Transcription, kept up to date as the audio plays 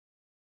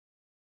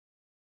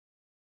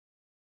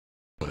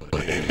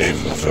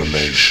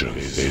Information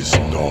is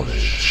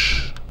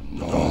knowledge.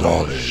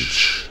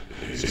 Knowledge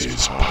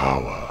is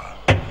power.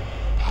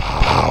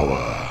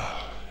 Power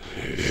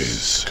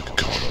is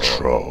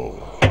control.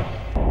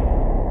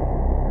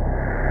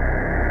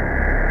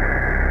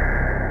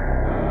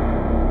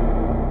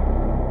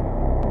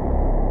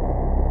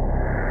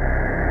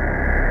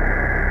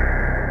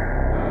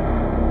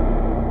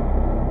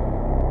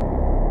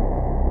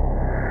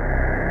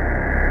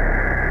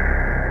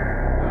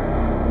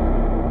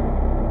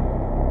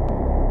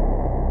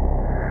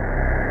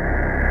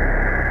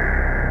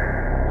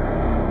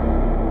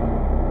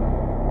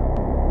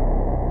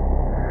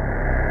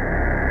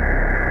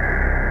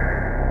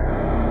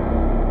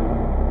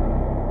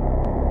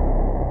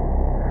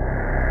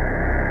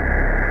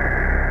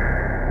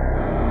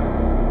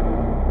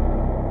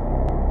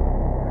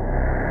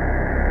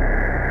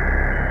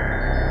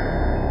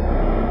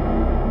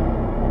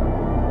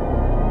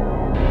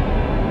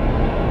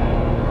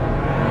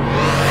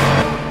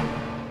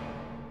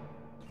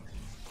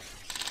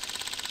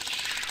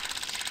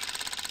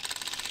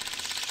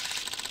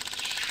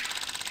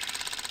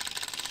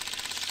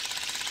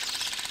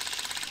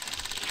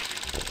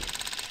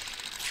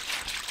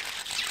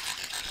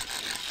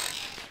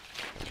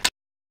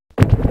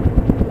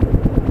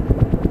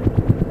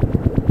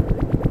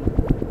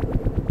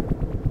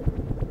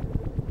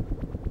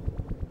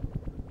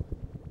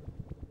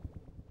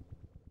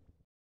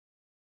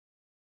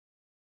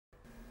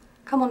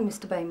 Come on,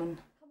 Mr. Bayman.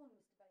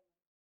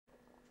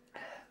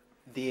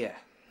 There.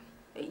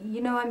 You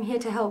know I'm here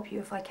to help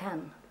you if I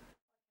can.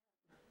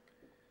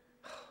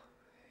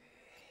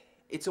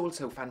 It's all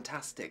so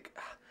fantastic.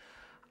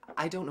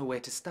 I don't know where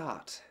to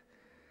start.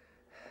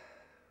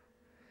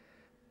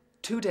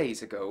 2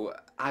 days ago,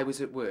 I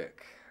was at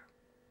work.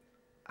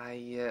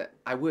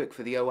 I work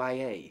for the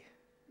OIA.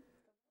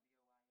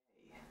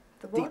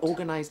 The what? The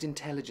Organised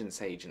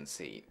Intelligence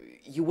Agency.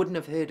 You wouldn't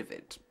have heard of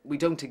it. We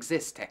don't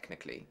exist,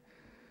 technically.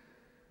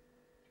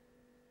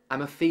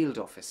 I'm a field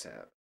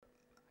officer.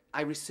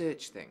 I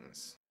research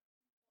things.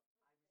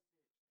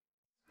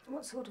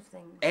 What sort of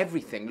things?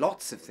 Everything,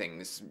 lots of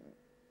things.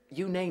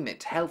 You name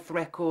it. Health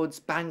records,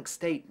 bank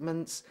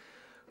statements,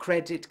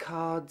 credit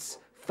cards,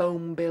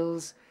 phone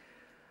bills.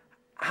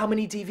 How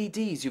many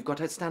DVDs you've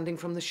got outstanding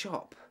from the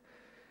shop?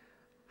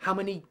 How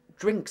many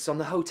drinks on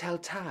the hotel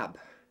tab?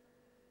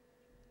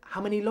 How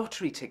many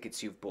lottery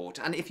tickets you've bought,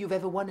 and if you've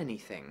ever won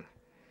anything.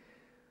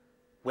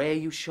 Where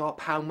you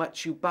shop, how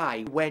much you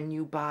buy, when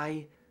you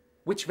buy.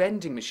 Which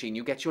vending machine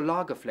you get your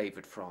lager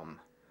flavoured from.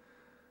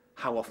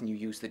 How often you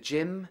use the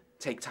gym,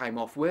 take time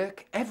off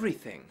work,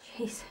 everything.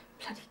 Jeez,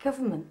 bloody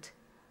government.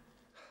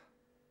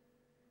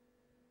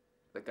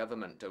 The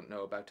government don't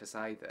know about us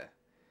either.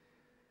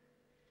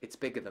 It's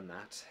bigger than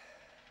that.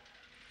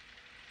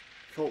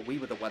 Thought we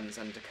were the ones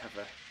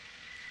undercover.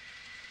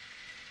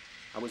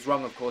 I was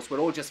wrong, of course. We're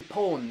all just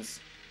pawns.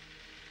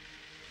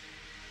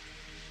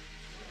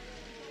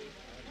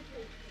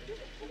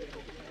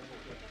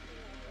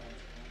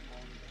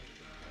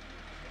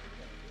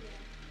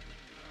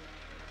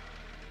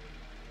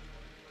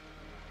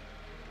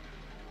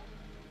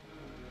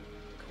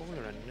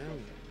 Caller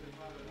unknown.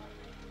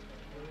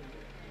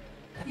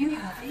 You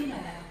have email.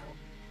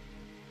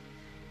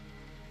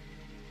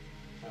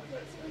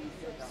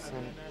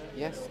 Sent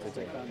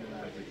yesterday.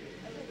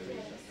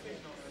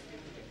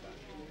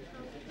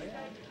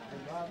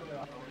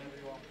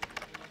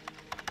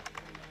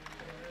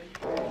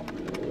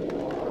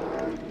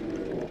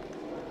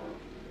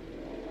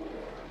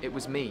 It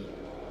was me.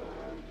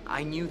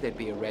 I knew there'd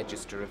be a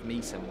register of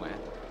me somewhere,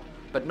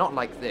 but not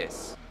like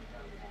this.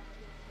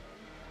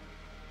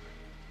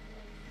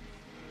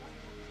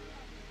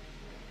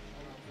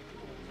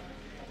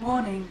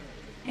 Warning.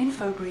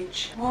 Info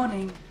breach.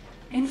 Warning.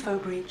 Info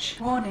breach.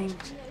 Warning.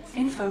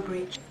 Info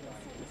breach.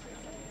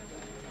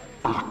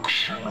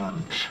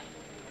 Excellent.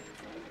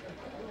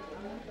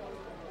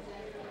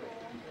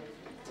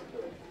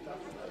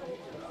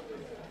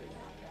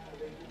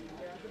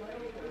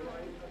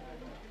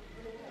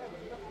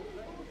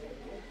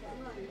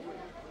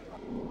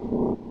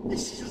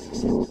 This is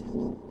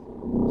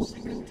unacceptable.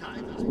 Second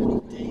time as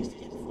many days the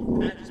info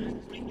pad has been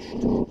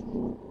breached.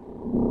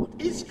 What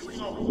is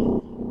going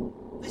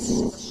on? This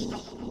must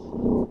stop.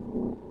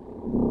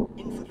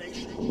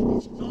 Information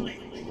is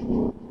knowledge.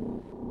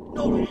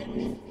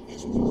 Knowledge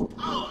is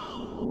power.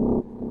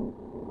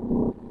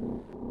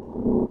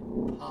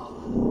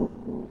 Power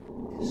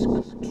is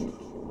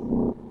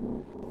control.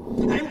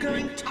 I'm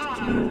growing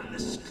tired of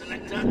this,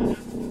 Collector.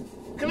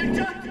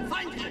 Collector,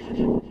 find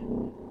him!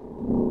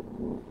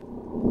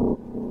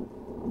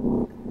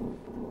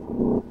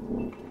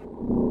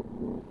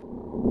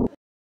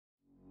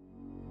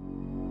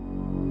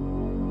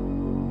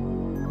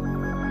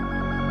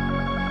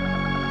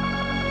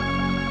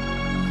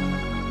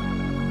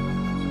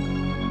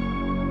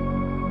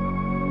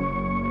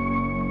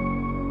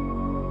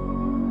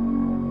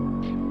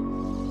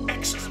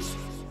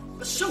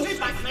 Sorry,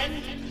 my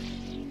friend.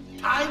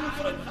 Time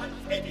for a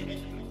quick edit.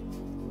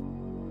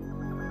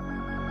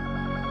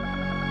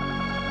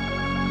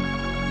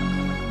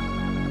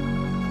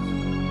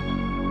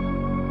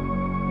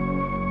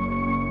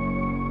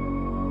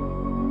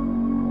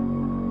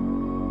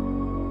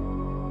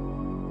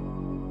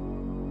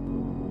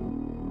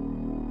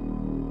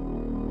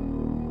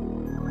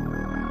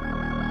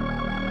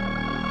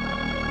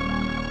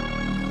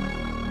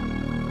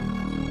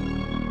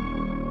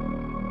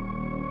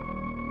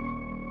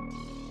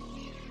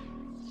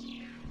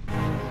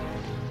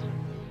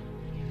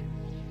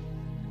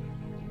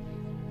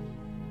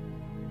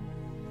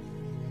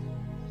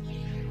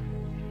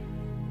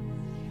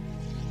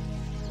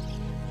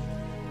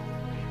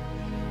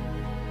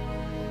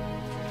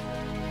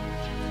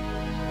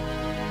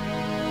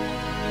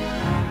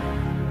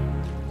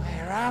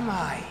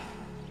 I?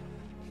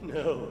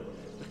 No,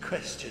 the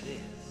question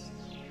is,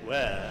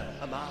 where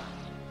am I?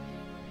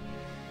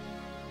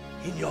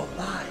 In your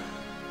mind.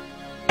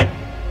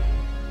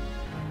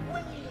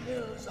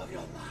 Windmills of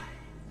your mind,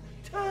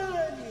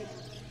 turning,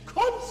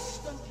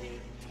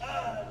 constantly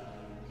turning,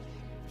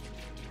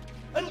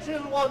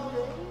 until one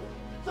day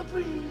the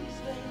breeze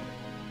may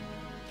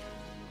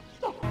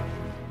stop.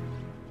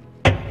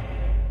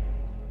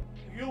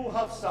 You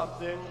have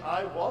something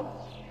I want,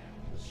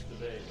 Mr.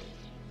 Bayman.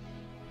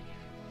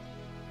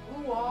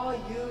 Who are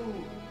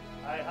you?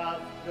 I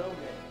have no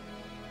name.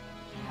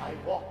 I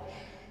watch.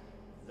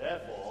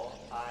 Therefore,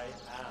 I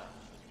am.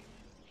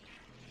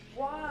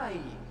 Why?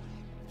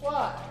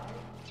 Why?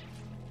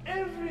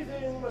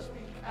 Everything must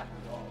be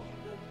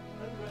catalogued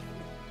and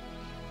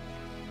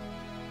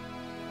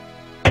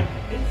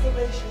recognized.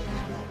 Information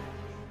is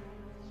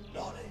knowledge.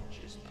 Knowledge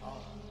is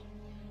power.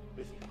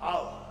 With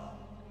power,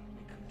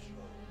 we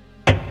control.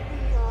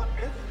 We are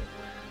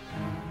everywhere.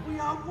 We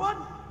are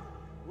one.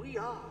 We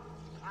are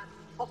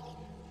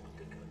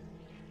Panopticon.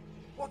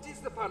 What is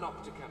the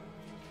Panopticon?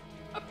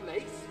 A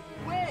place?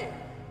 Where?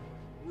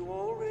 You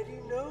already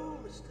know,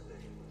 Mr.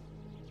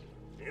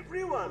 Bayman.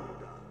 Everyone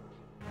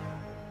does.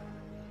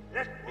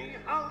 Let me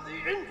have the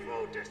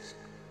info disk,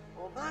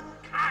 or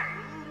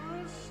mankind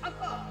will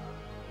suffer.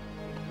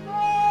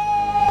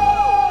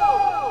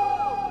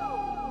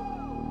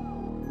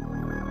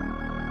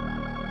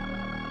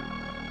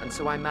 And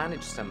so I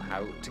managed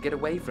somehow to get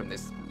away from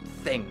this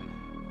thing.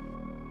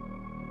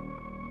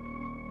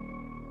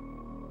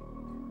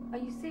 Are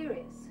you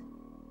serious?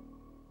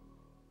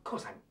 Of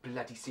course I'm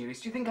bloody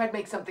serious. Do you think I'd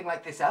make something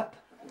like this up?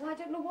 Well, I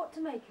don't know what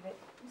to make of it,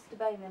 Mr.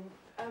 Bayman.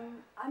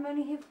 I'm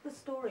only here for the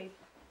story.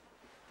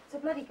 It's a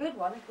bloody good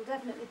one. It'll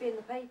definitely be in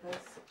the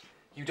papers.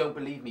 You don't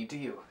believe me, do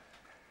you?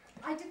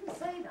 I didn't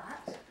say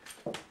that.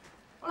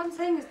 All I'm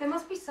saying is there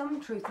must be some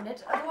truth in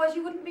it, otherwise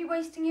you wouldn't be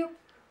wasting your...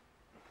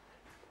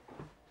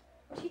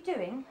 What are you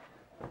doing?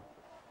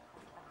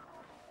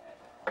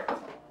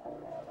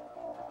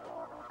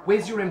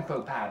 Where's your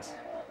info pad?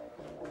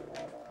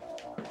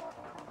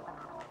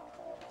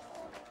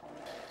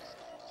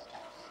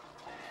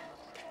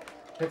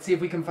 Let's see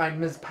if we can find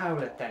Ms.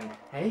 Powlett then,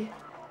 eh?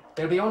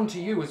 They'll be on to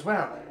you as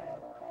well.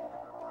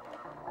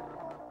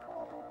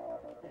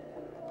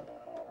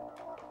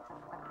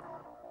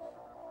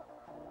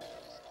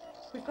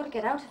 We've got to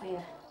get out of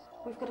here.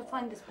 We've got to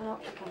find this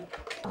Panopticon.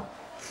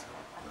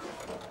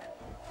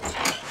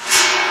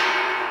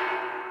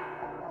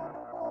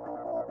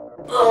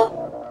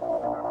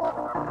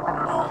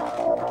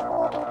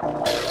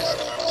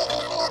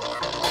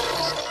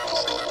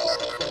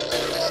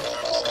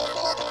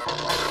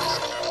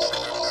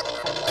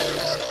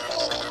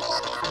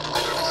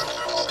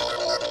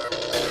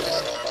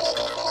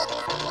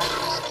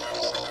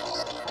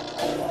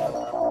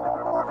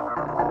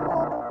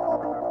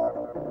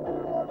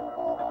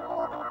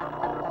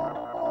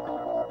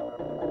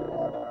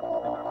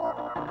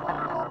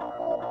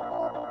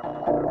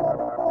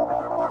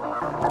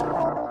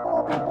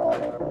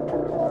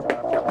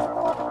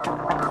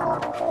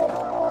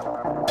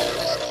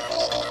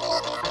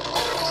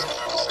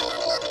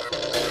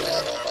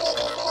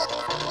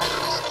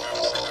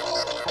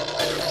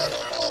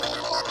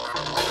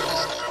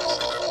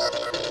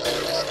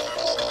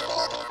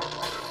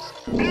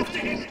 After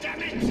him,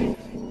 damn it!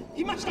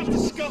 He must have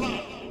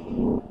discovered.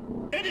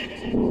 Edit!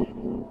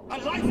 A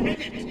life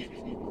edit!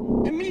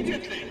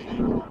 Immediately!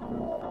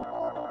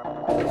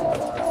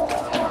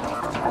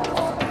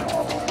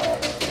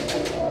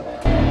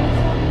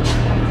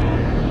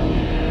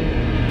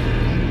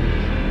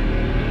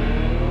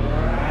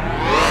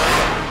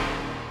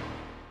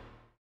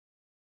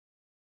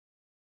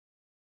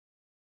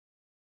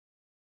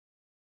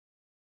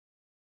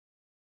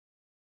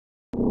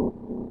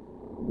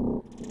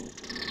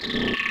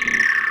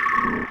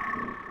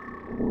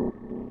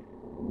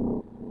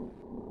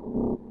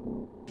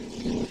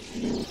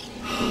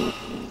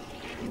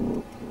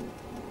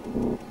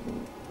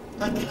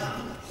 At last.